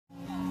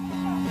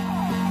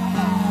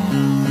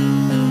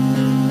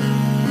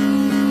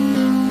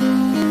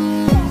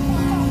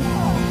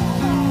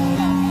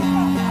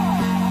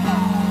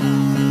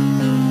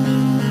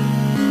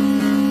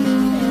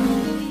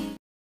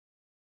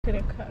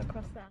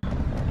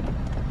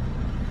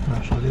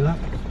want to do that?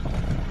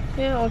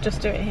 Yeah, I'll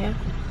just do it here.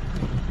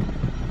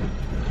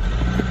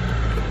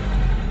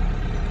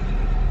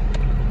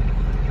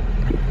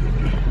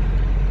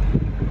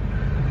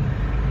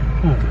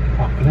 Oh,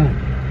 parking there.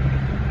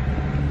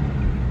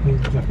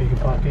 Means you can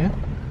park here.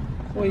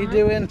 What are you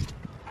doing?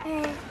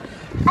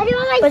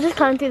 We're just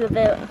climbing through the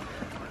building.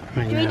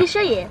 Right, Do you want me to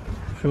show you?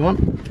 If you want.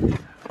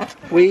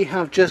 We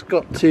have just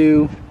got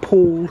to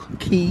Poole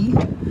Quay.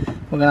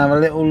 We're going to have a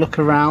little look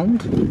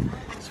around.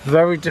 It's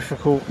very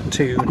difficult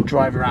to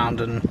drive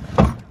around and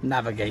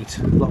navigate.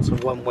 Lots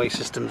of one-way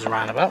systems and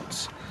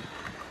roundabouts.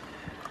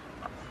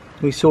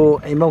 We saw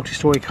a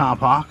multi-storey car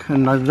park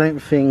and I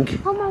don't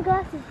think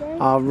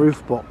our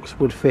roof box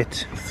would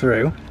fit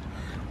through.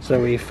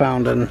 So we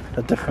found a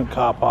different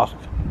car park,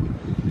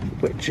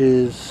 which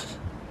is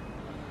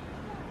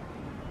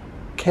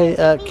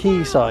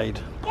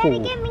Quayside. Can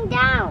you get me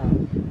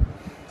down?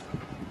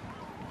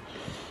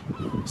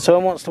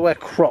 Someone wants to wear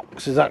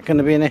Crocs, is that going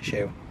to be an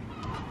issue?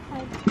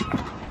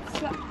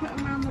 Put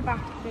them around the back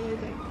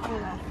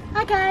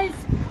Hi guys.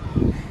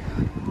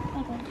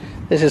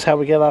 This is how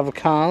we get out of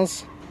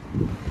cars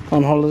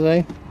on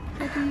holiday.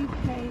 Oh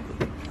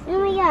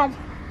my god.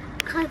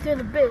 Climb through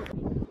the boot.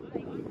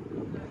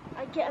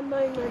 I get a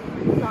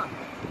moment that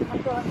I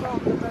feel like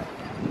off the boat.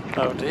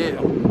 Oh dear.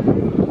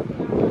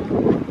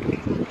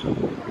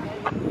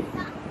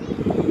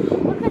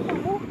 Look at the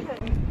water.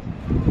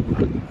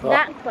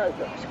 That boat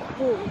looks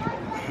cool.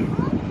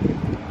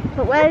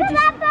 But where did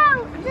that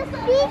boat? It's a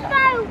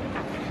speedboat.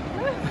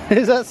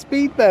 Is that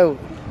speedboat?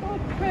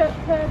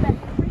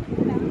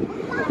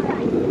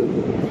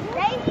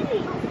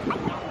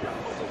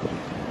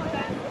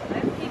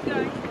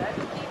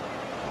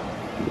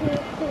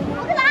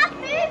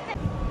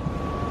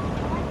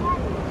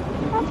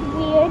 That's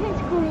weird,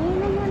 it's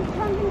green and then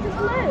turns into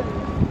blue.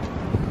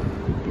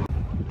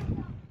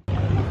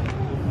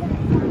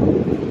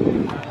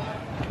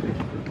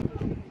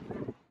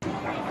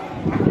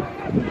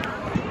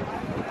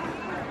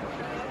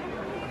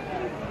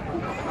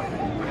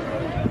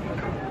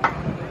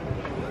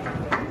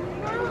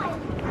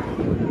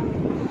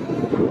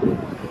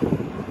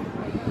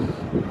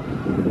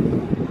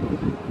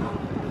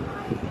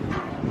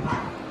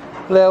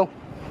 Hello.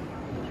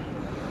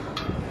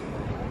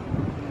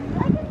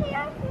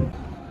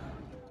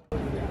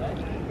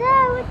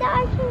 There, with the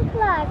ice cream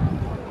flag.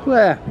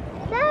 Where?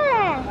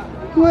 There.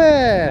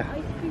 Where?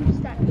 Ice cream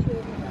statue.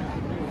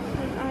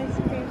 Ice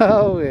cream.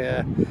 Oh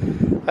yeah.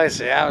 I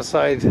see,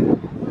 outside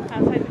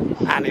Outside the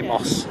dish.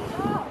 Animos.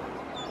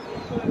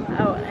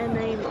 Oh, an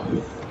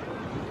Amos.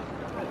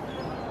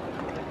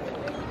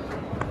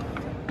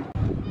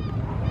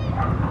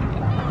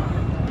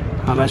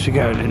 Unless you're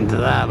going into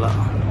that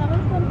lot.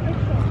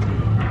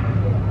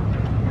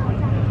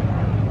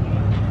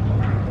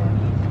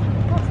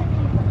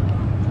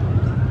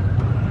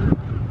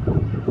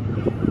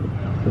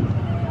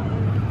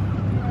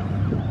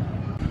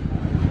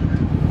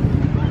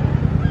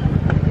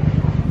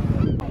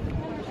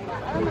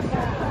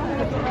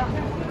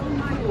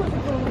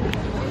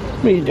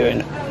 What are you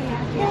doing?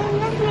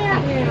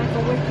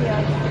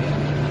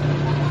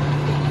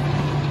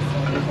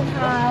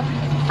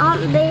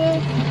 Aren't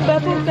they?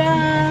 Bubble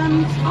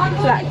gum,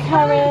 black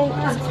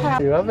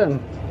currant, You having?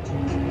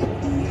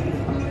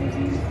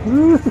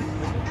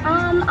 I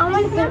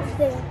want to taste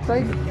it.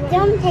 It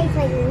don't taste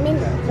like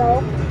mint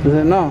though. Is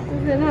it not? Is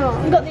it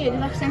not? We've got the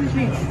exact same as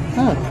me.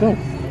 Oh, cool.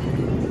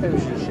 Maybe we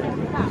should share.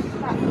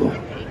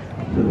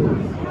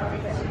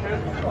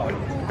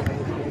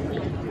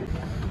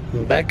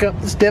 Back up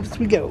the steps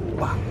we go.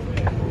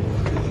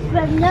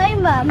 But no,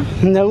 Mum.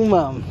 No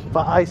mum,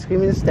 but ice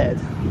cream instead.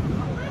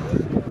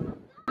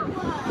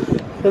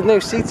 There's no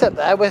seats up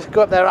there, we'll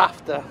go up there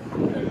after.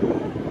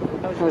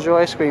 How was your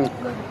ice cream?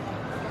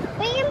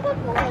 But you can put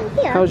one in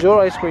here. How's your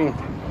ice cream?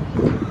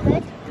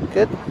 Good.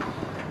 Good?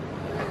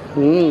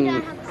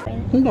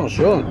 I'm not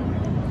sure.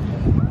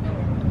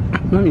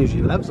 Mum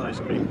usually loves ice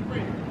cream.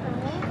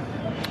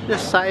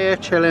 Just sat here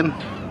chilling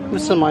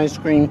with some ice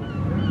cream.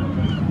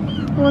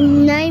 Well,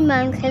 no,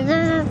 Mum, because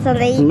this is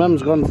silly.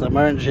 Mum's gone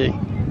somewhere, isn't she?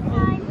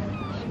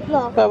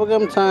 Vlog.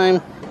 Bubblegum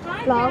time.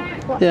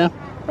 Vlog. What? Yeah.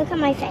 Look at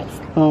my face.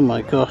 Oh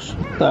my gosh,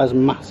 that is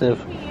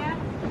massive.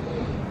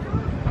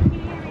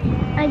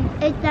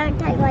 It don't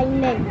taste like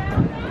mint.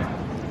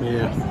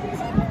 Yeah.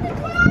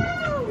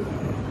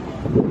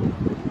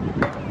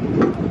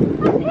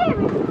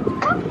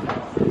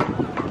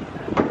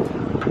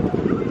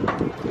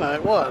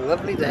 Right, what a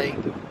lovely day.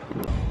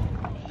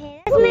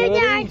 Let's move the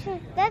ice cream.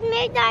 Let's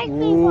move the ice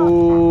cream box.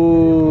 Ooh.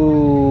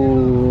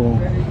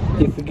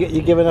 You forget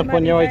you're giving up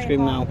on your ice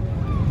cream now.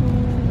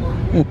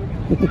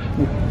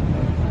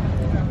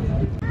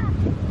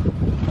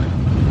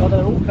 Oh,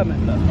 they're all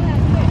coming, look.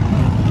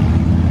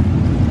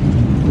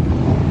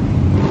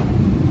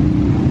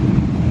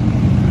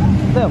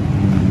 Still.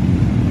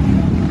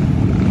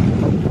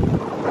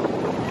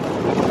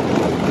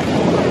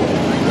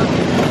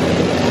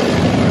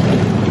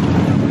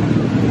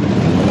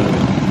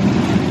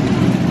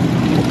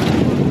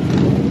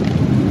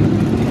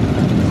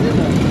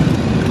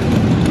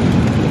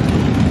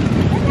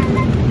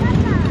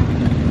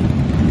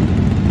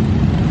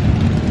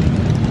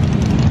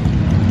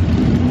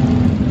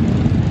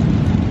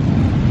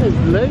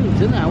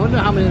 isn't there? I wonder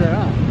how many there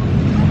are.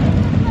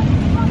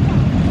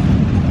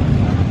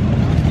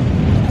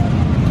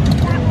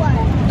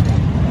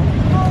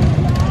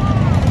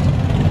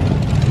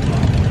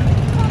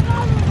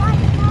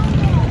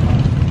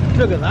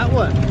 Look at that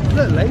one.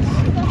 Look, Lace.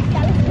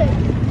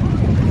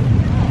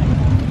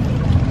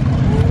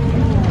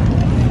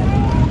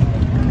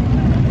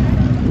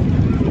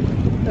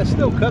 They're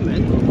still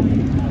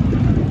coming.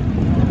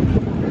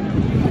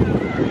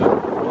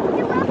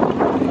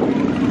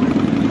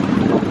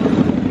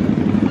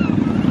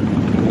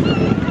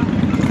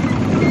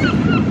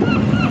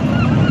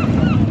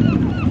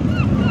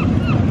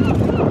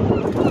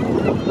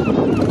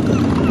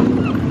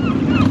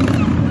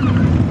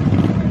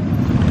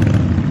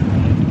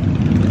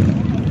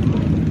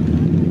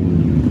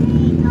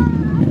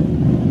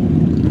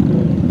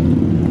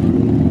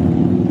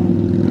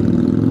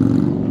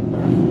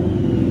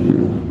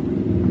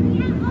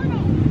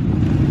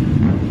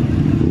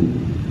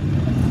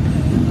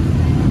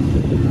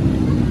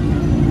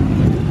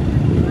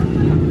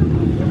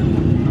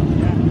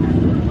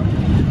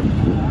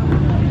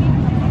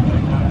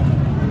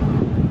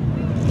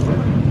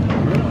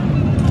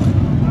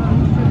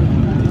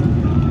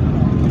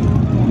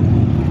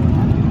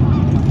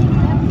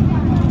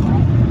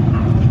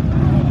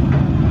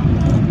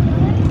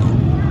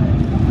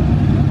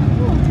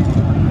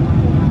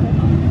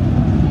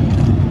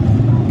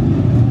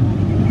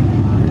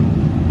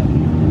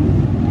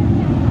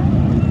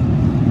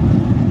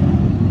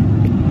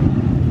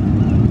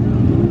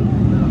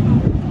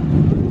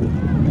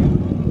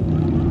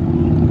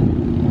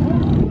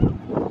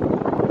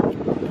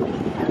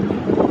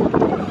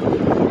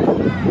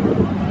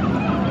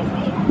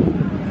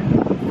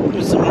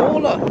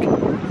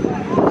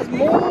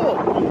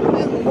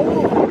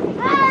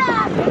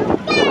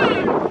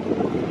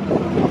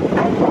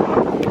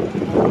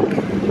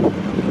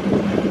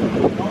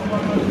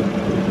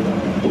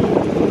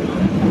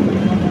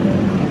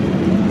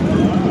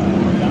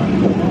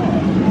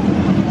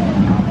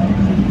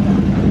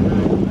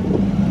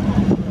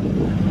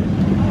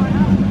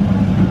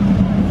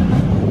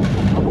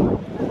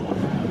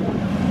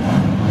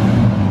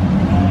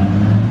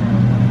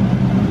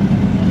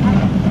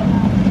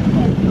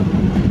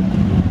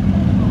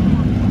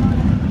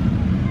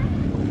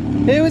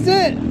 Who was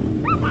it?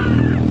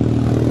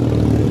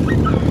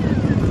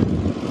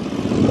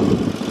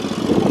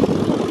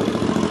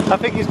 I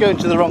think he's going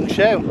to the wrong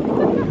show.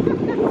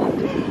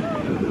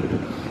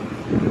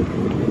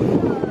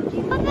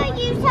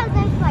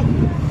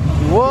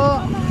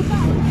 What?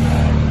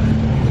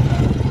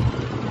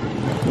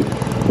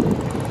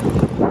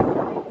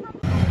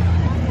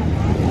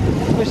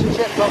 Fish and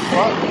chip got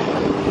what?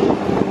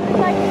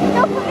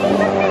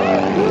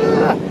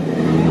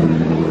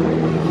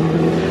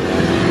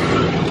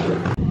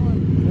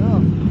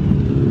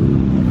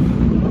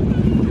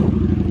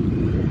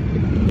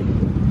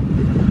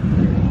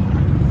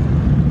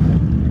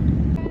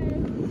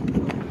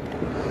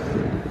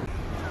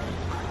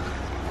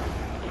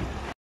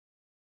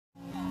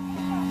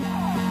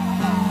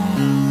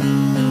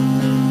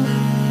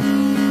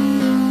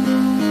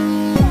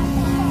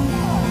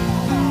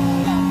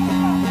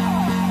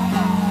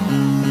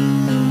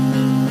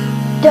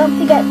 Don't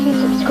forget to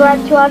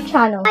subscribe to our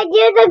channel. And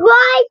you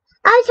subscribe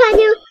our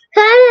channel,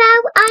 turn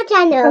on our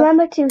channel.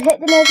 Remember to hit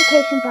the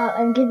notification bell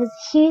and give us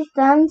a huge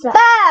thumbs up.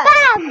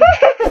 Bam!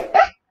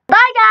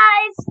 Bye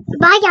guys!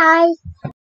 Bye guys!